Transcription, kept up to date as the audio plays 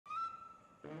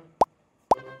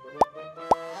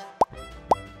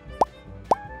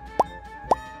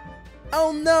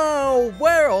Oh no,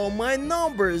 where are all my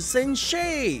numbers and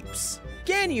shapes?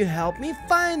 Can you help me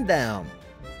find them?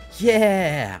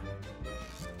 Yeah!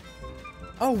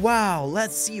 Oh wow,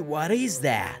 let's see, what is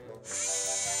that?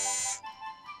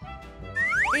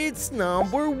 It's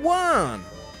number 1!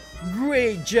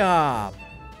 Great job!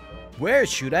 Where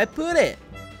should I put it?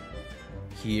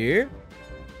 Here?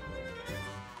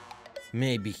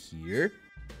 Maybe here?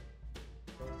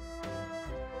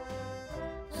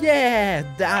 Yeah,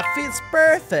 that fits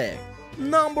perfect!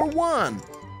 Number 1!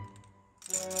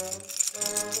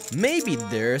 Maybe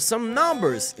there are some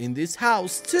numbers in this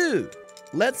house too.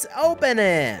 Let's open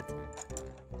it!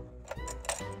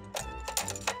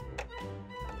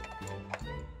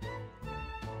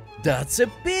 That's a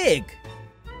pig,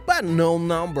 but no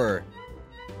number.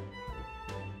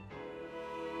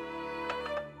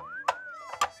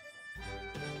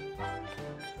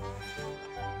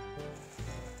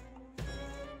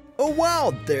 Oh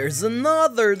wow, there's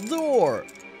another door.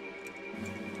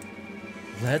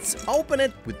 Let's open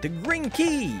it with the green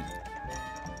key.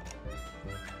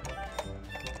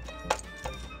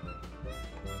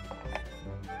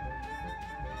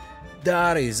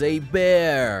 That is a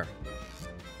bear.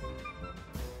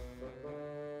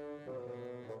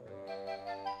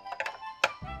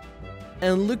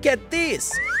 And look at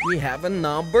this, we have a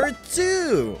number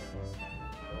 2.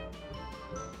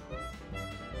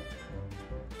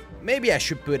 Maybe I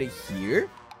should put it here.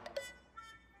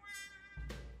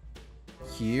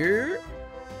 Here.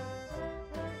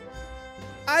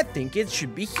 I think it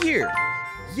should be here.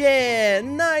 Yeah,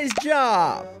 nice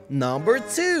job. Number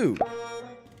 2.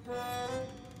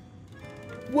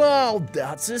 Wow,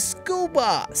 that's a school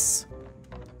bus.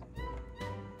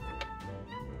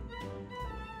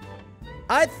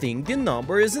 I think the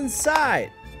number is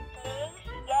inside.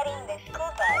 Getting the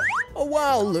school bus. Oh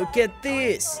wow, look at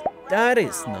this. That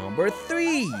is number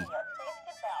 3.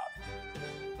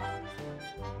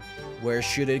 Where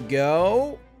should it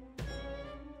go?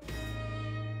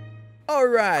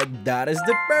 Alright, that is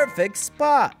the perfect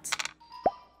spot.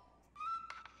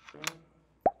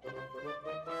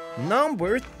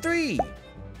 Number 3.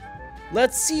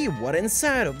 Let's see what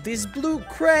inside of this blue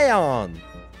crayon.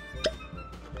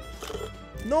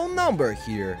 No number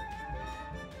here.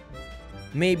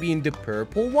 Maybe in the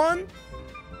purple one?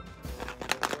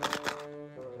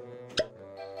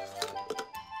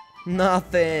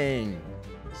 Nothing.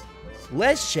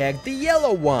 Let's check the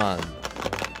yellow one.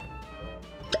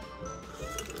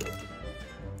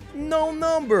 No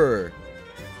number.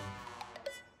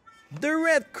 The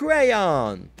red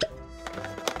crayon.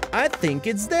 I think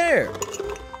it's there.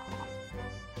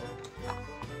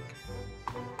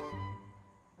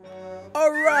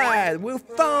 Alright, we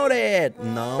found it!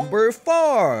 Number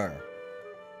 4.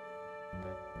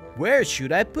 Where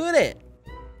should I put it?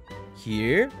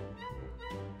 Here?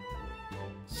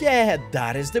 Yeah,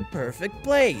 that is the perfect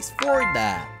place for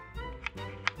that.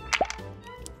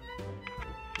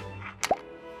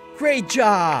 Great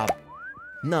job!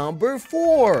 Number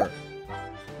 4.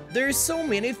 There's so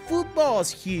many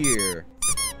footballs here.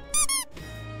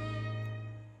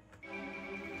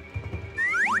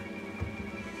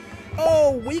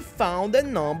 Oh, we found a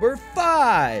number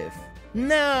 5.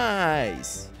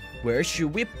 Nice. Where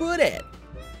should we put it?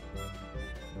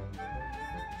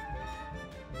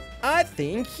 I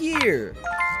think here.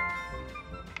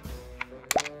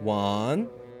 1,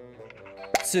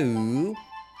 2,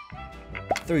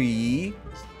 3,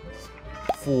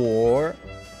 4,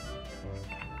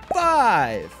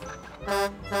 5.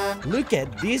 Look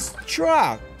at this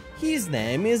truck. His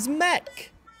name is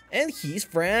Mac, and his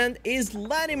friend is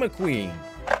Lani McQueen.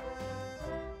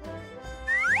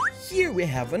 Here we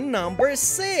have a number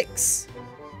 6.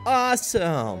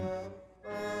 Awesome.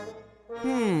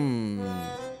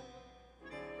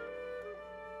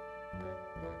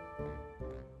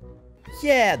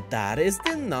 Yeah, that is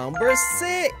the number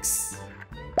 6.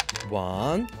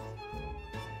 1,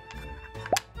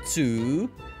 2,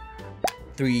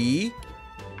 3,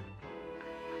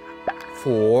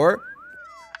 4,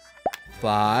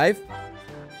 5,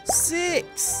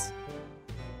 6.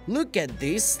 Look at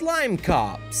these slime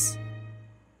cups.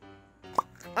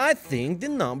 I think the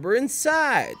number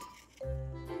inside.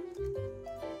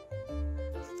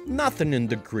 Nothing in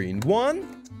the green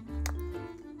one.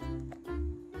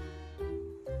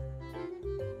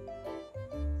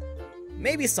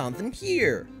 Maybe something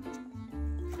here.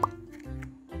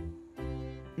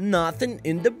 Nothing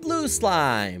in the blue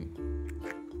slime.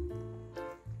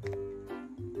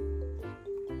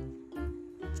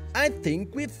 I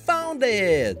think we found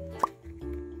it.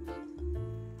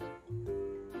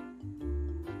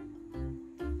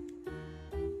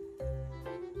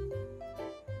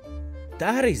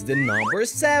 That is the number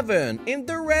 7 in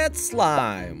the red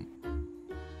slime.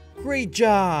 Great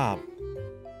job!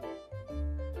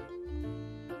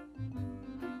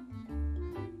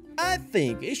 I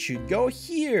think it should go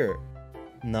here.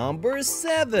 Number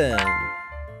 7.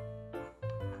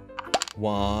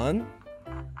 1,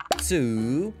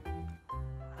 2,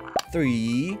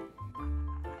 3,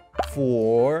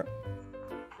 4,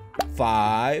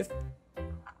 5,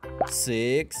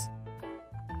 6,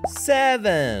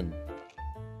 7.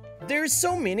 There's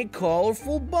so many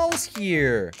colorful balls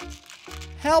here.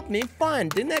 Help me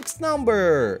find the next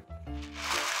number.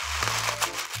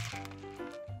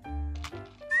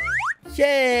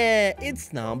 Yeah,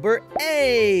 it's number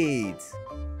 8.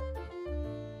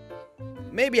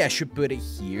 Maybe I should put it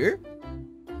here.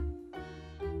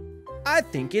 I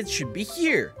think it should be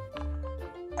here.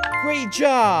 Great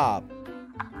job!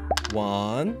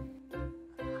 1,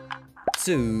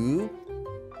 2,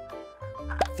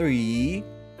 3,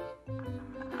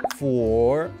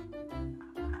 4,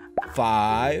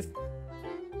 5,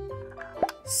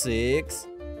 6,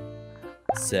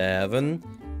 7,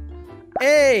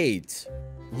 8.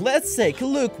 Let's take a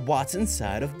look what's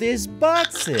inside of these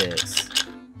boxes.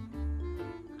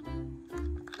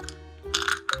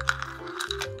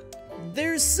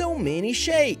 There's so many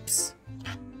shapes.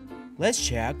 Let's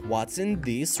check what's in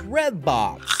this red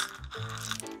box.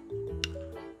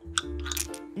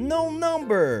 No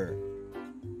number.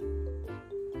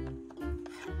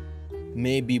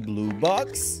 Maybe blue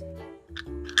box?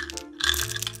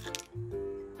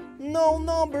 No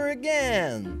number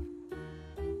again.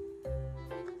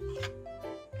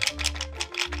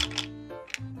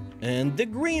 And the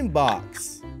green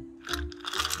box.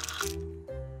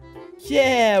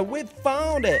 Yeah, we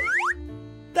found it.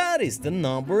 That is the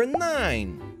number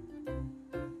 9.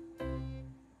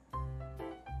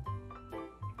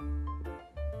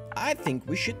 I think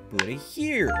we should put it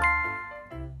here.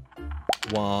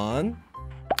 1,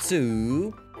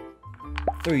 2,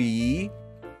 3,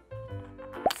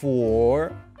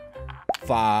 4,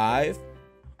 5,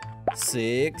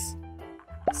 6,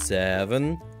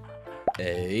 7,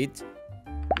 8,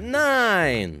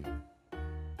 9.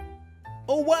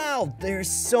 Oh wow, there's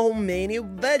so many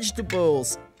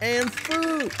vegetables and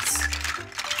fruits.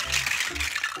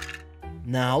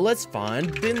 Now let's find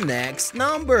the next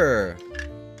number.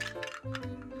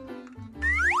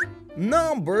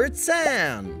 Number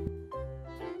 10.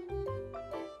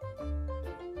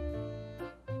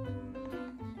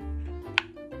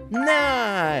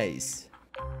 Nice.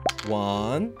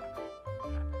 1,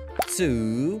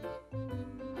 2,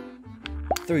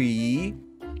 3,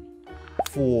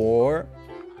 4,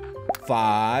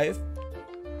 5,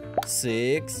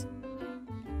 6,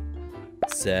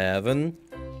 7,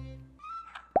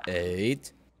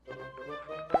 8,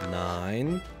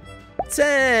 9,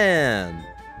 10.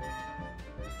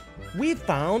 We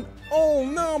found all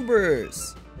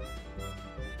numbers.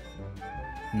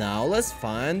 Now let's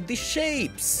find the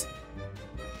shapes.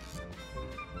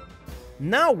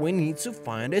 Now we need to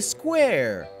find a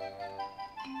square.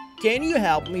 Can you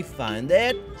help me find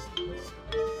it?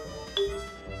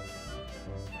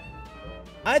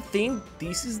 I think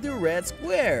this is the red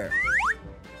square.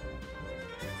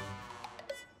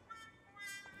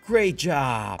 Great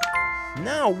job!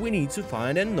 Now we need to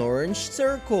find an orange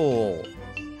circle.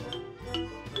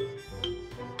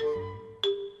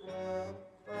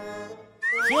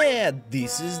 Yeah,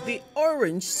 this is the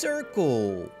orange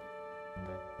circle.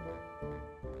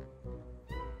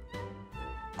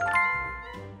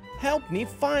 Help me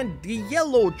find the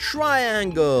yellow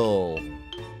triangle.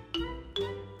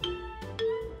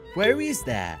 Where is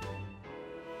that?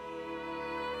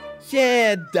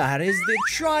 Yeah, that is the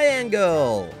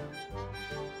triangle.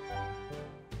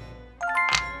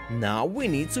 Now we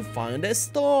need to find a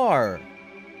star.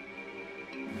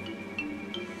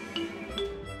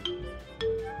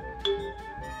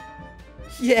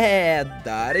 Yeah,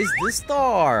 that is the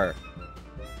star.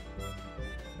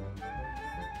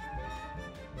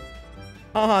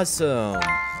 Awesome.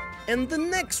 And the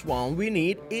next one we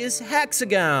need is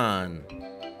hexagon.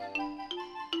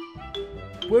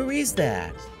 Where is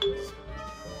that?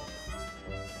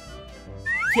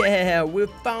 Yeah, we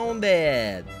found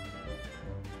it.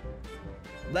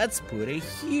 Let's put it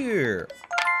here.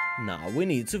 Now we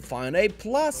need to find a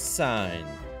plus sign.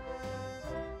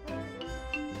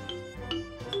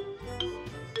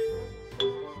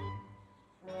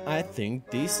 I think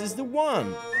this is the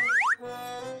one.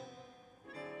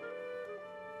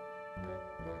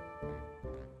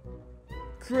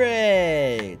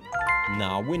 Great!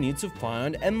 Now we need to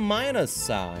find a minus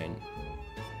sign.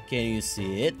 Can you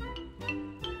see it?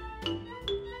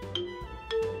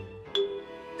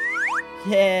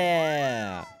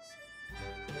 Yeah!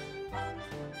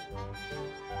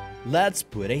 Let's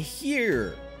put it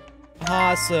here.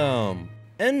 Awesome!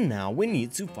 And now we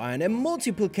need to find a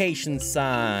multiplication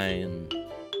sign.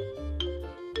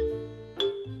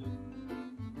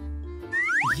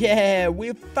 Yeah,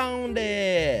 we found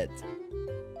it!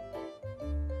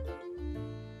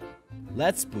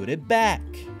 Let's put it back.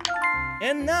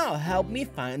 And now help me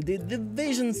find the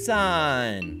division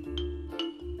sign.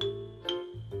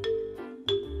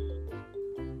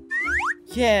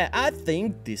 Yeah, I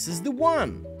think this is the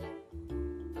one.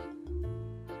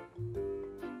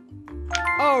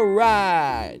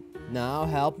 Alright, now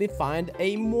help me find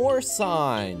a more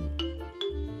sign.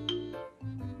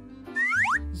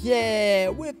 Yeah,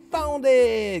 we found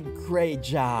it! Great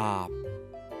job!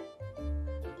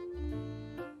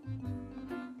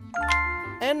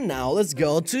 And now let's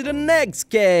go to the next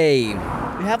game.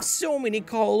 We have so many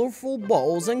colorful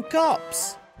balls and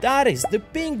cups. That is the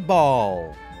pink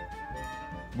ball.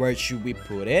 Where should we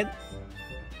put it?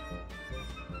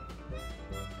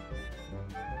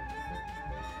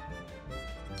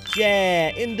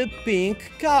 Yeah, in the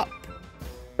pink cup.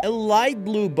 A light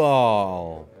blue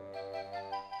ball.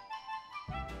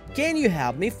 Can you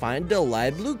help me find the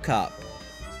light blue cup?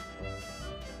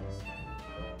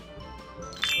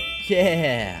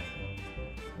 Yeah.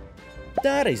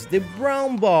 That is the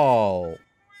brown ball.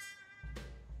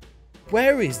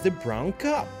 Where is the brown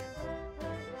cup?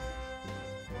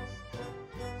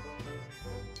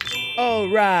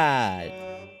 Alright.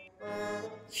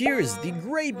 Here's the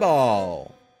gray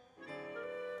ball.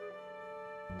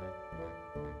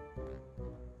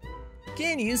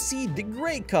 Can you see the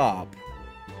gray cup?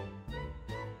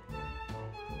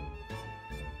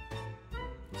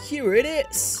 Here it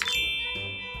is.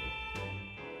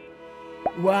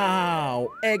 Wow,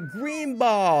 a green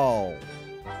ball.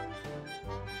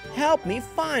 Help me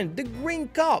find the green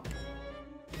cup.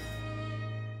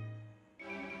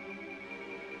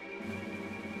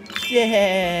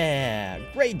 Yeah,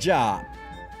 great job.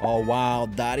 Oh wow,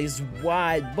 that is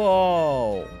white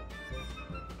ball.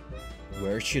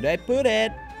 Where should I put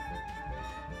it?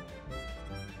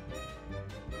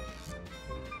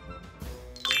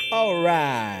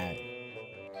 Alright.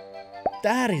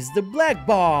 That is the black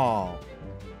ball.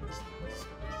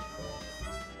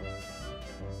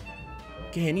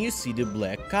 Can you see the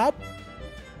black cup?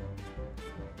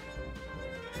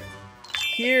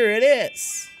 Here it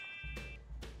is.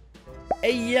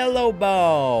 A yellow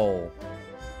ball.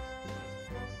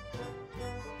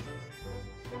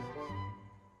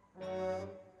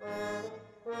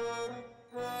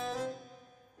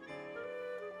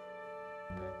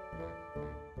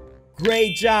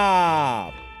 Great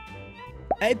job!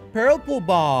 A purple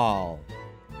ball.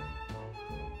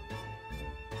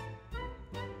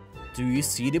 Do you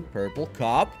see the purple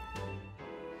cup?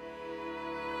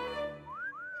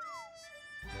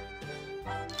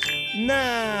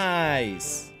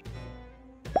 Nice!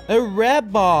 A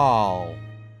red ball.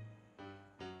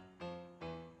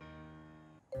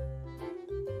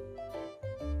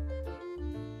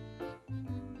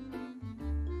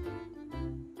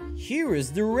 Here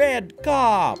is the red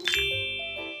cup.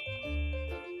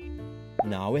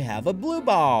 Now we have a blue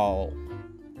ball.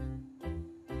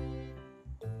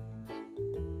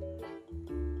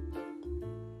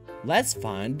 Let's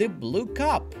find the blue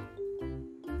cup.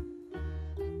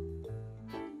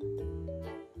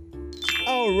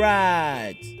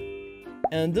 Alright.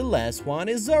 And the last one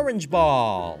is orange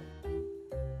ball.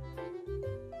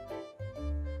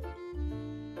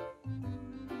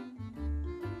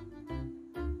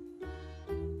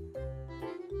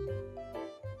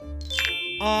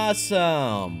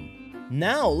 Awesome!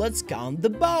 Now let's count the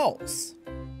balls.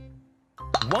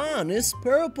 1 is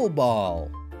purple ball.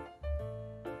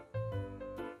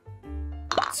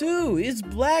 2 is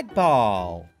black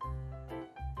ball.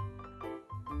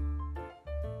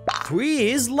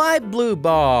 3 is light blue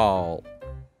ball.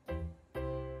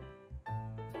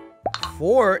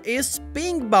 4 is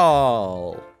pink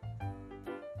ball.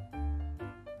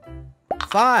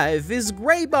 5 is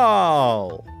gray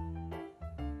ball.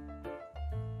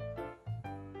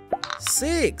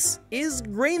 6 is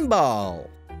green ball.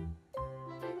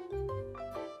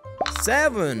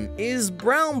 7 is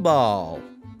brown ball.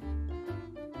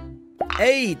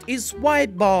 8 is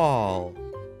white ball.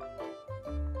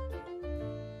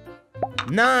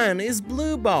 9 is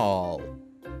blue ball.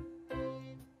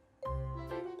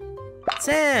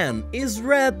 10 is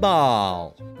red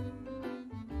ball.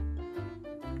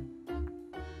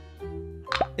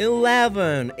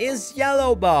 11 is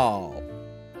yellow ball.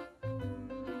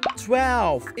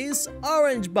 12 is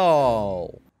orange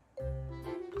ball.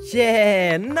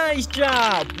 Yeah, nice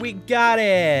job! We got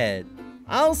it!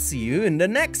 I'll see you in the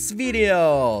next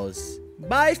videos!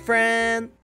 Bye, friend!